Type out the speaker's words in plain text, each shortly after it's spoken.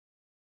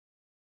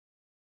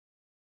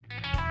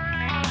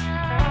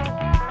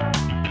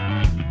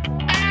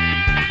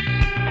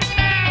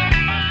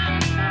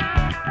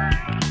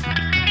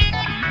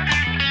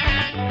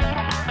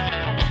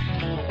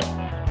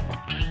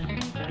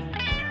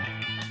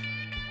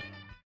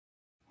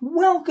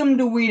Welcome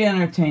to Weed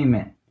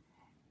Entertainment,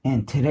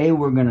 and today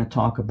we're going to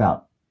talk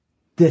about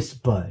this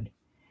bud,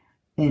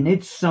 and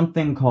it's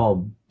something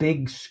called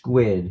Big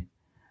Squid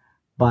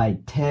by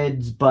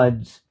Ted's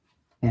Budz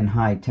and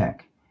High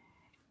Tech.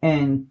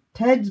 And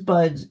Ted's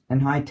Budz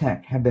and High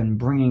Tech have been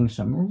bringing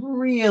some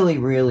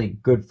really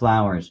good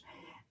flowers,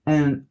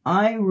 and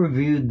I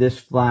reviewed this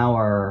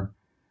flower.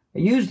 I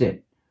used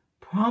it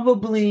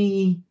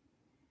probably,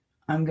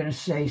 I'm going to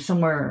say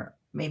somewhere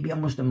maybe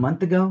almost a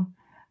month ago.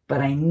 But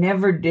I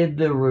never did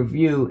the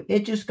review.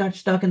 It just got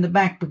stuck in the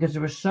back because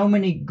there were so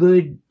many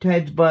good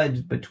Ted's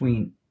Buds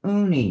between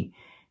Uni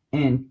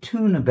and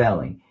Tuna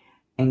Belly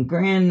and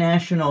Grand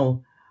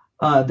National.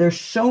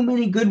 There's so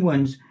many good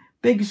ones.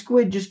 Big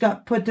Squid just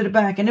got put to the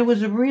back, and it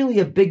was really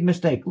a big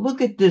mistake.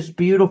 Look at this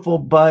beautiful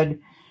bud.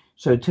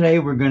 So today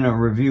we're going to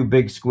review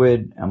Big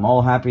Squid. I'm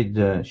all happy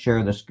to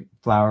share this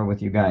flower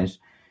with you guys.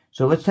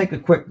 So let's take a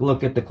quick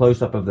look at the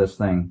close-up of this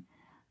thing.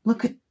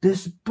 Look at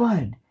this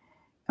bud.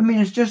 I mean,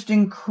 it's just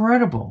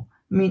incredible.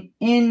 I mean,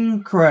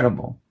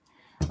 incredible.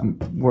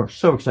 We're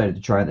so excited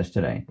to try this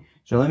today.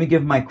 So let me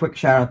give my quick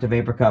shout out to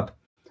VaporCup.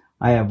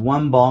 I have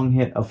one bong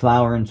hit of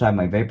flower inside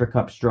my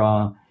VaporCup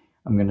straw.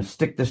 I'm going to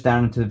stick this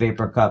down into the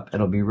VaporCup.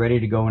 It'll be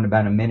ready to go in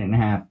about a minute and a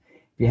half.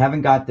 If you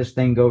haven't got this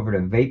thing, go over to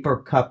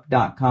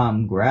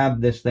VaporCup.com. Grab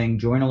this thing.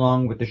 Join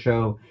along with the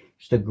show.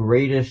 It's the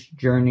greatest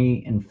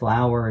journey in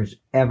flowers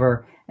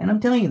ever. And I'm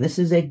telling you, this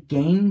is a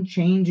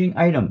game-changing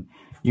item.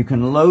 You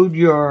can load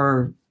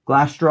your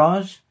glass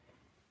straws,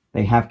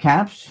 they have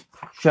caps,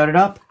 shut it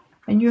up,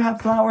 and you have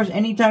flowers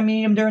anytime you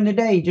need them during the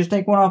day. You just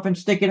take one off and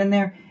stick it in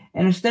there,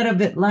 and instead of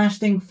it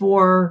lasting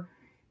for,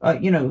 a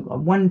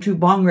 1-2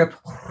 bong rip,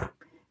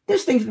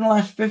 this thing's going to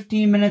last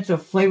 15 minutes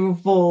of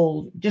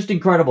flavorful, just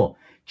incredible.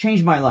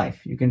 Changed my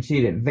life. You can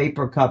see it at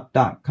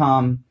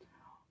VaporCup.com.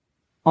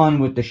 On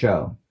with the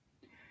show.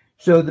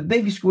 So the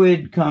Big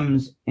Squid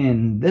comes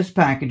in this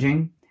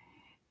packaging,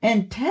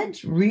 and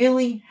Ted's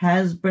really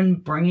has been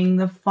bringing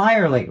the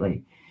fire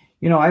lately.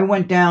 You know, I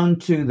went down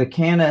to the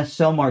Canna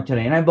Selmar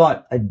today, and I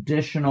bought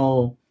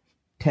additional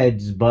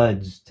Ted's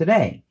Buds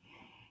today.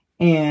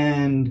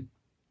 And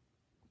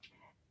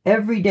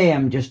every day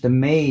I'm just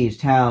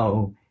amazed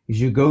how,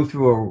 as you go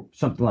through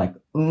something like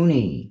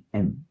Uni,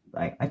 and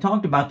I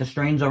talked about the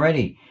strains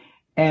already,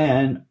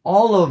 and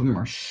all of them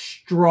are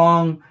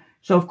strong.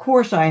 So, of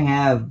course, I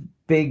have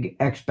big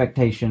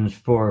expectations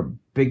for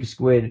Big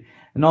Squid.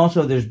 And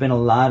also, there's been a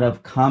lot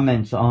of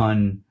comments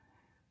on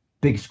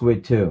Big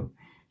Squid, too.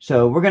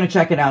 So we're going to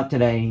check it out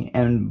today,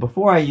 and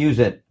before I use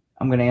it,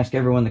 I'm going to ask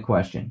everyone the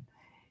question,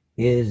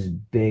 is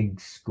Big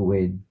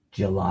Squid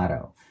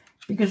gelato?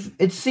 Because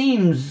it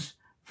seems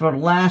for the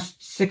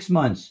last 6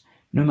 months,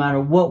 no matter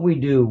what we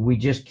do, we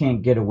just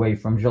can't get away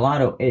from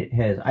gelato.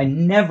 I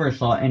never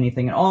saw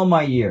anything in all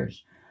my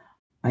years.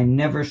 I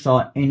never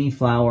saw any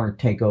flower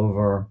take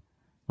over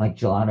like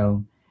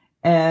gelato,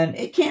 and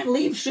it can't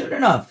leave soon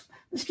enough.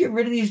 Let's get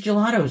rid of these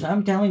gelatos.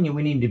 I'm telling you,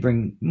 we need to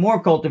bring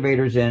more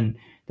cultivators in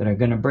that are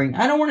going to bring,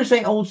 I don't want to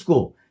say old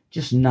school,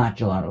 just not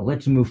gelato.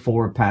 Let's move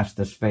forward past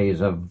this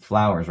phase of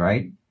flowers,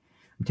 right?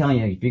 I'm telling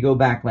you, if you go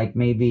back like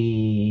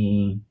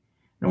maybe, I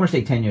don't want to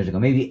say 10 years ago,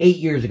 maybe 8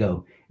 years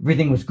ago,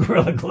 everything was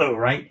Gorilla Glue,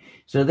 right?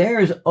 So there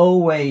is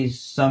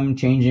always some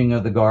changing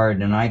of the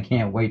guard, and I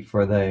can't wait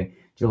for the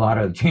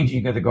gelato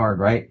changing of the guard,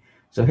 right?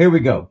 So here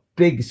we go.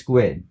 Big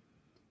Squid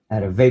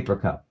at a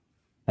VaporCup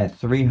at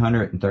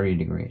 330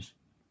 degrees.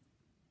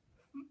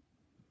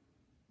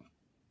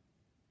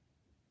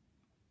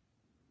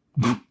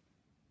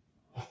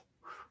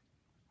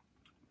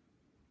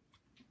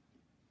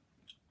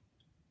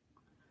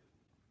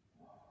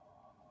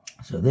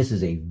 So this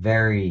is a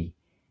very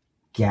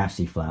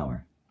gassy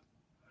flower.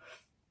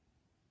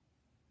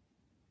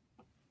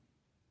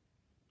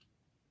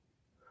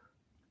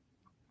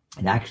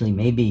 And actually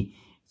maybe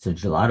it's a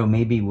gelato,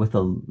 maybe with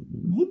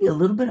maybe a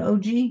little bit of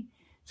OG.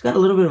 It's got a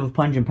little bit of a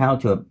pungent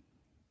palate to it.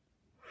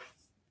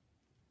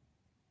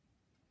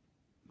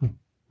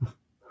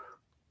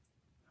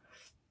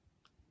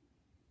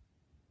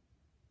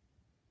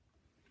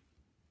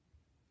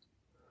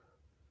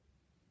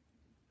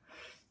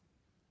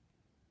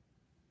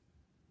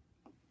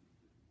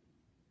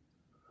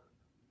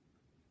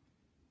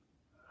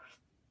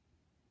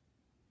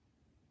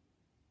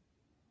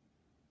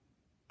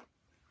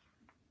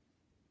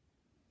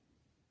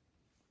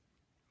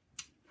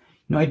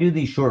 You know, I do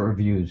these short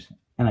reviews,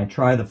 and I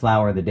try the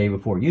flower the day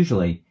before,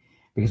 usually,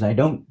 because I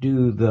don't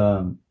do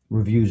the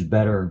reviews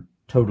better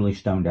totally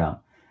stoned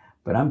out.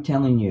 But I'm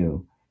telling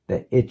you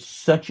that it's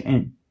such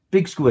a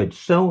Big Squid.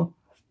 So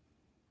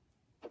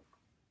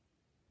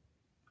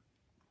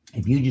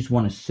if you just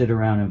want to sit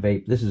around and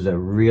vape, this is a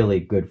really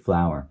good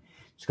flower.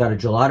 It's got a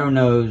gelato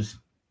nose.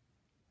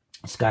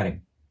 It's got a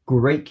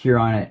great cure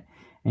on it.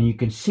 And you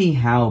can see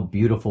how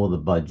beautiful the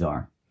buds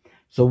are.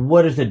 So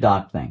what does the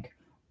doc think?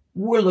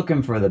 we're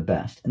looking for the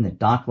best. And the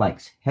doc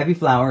likes heavy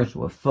flowers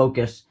with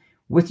focus,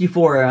 with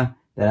euphoria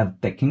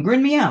that can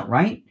grin me out,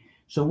 right?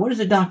 So what does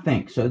the doc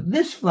think? So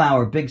this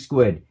flower, Big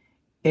Squid,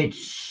 it's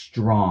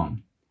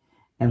strong.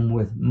 And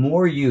with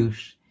more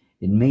use,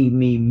 it made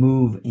me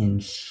move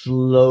in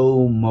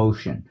slow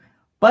motion.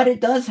 But it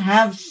does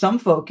have some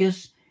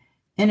focus,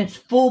 and it's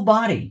full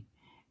body.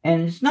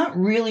 And it's not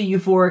really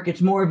euphoric,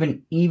 it's more of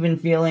an even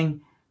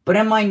feeling. But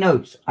in my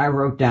notes, I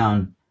wrote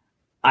down,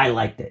 I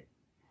liked it.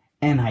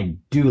 And I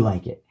do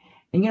like it.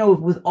 And you know,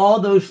 with all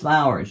those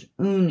flowers,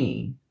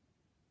 Uni,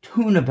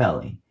 Tuna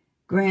Belly,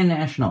 Grand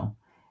National,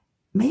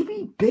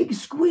 maybe Big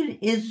Squid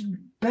is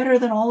better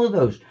than all of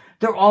those.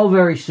 They're all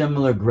very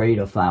similar grade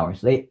of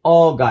flowers. They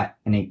all got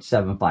an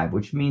 875,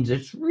 which means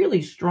it's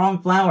really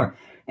strong flower.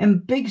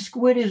 And Big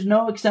Squid is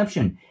no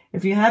exception.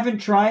 If you haven't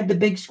tried the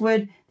Big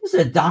Squid, this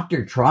is a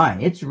doctor try.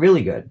 It's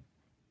really good.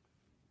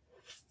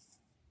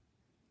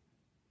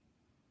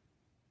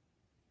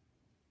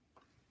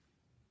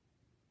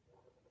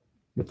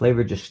 The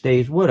flavor just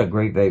stays. What a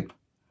great vape.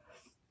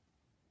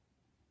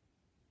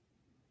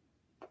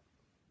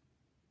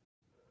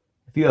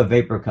 If you have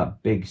VaporCup,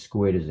 Big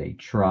Squid is a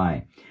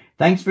try.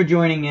 Thanks for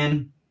joining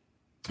in.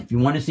 If you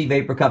want to see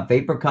VaporCup,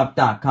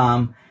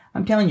 VaporCup.com.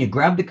 I'm telling you,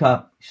 grab the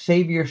cup,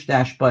 save your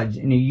stash buds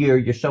in a year.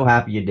 You're so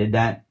happy you did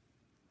that.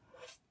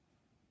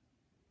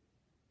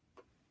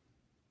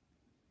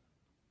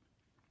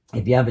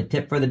 If you have a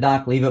tip for the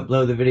doc, leave it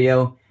below the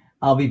video.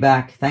 I'll be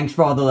back. Thanks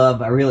for all the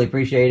love. I really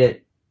appreciate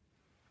it.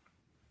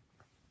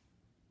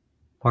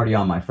 Party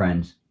on, my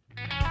friends.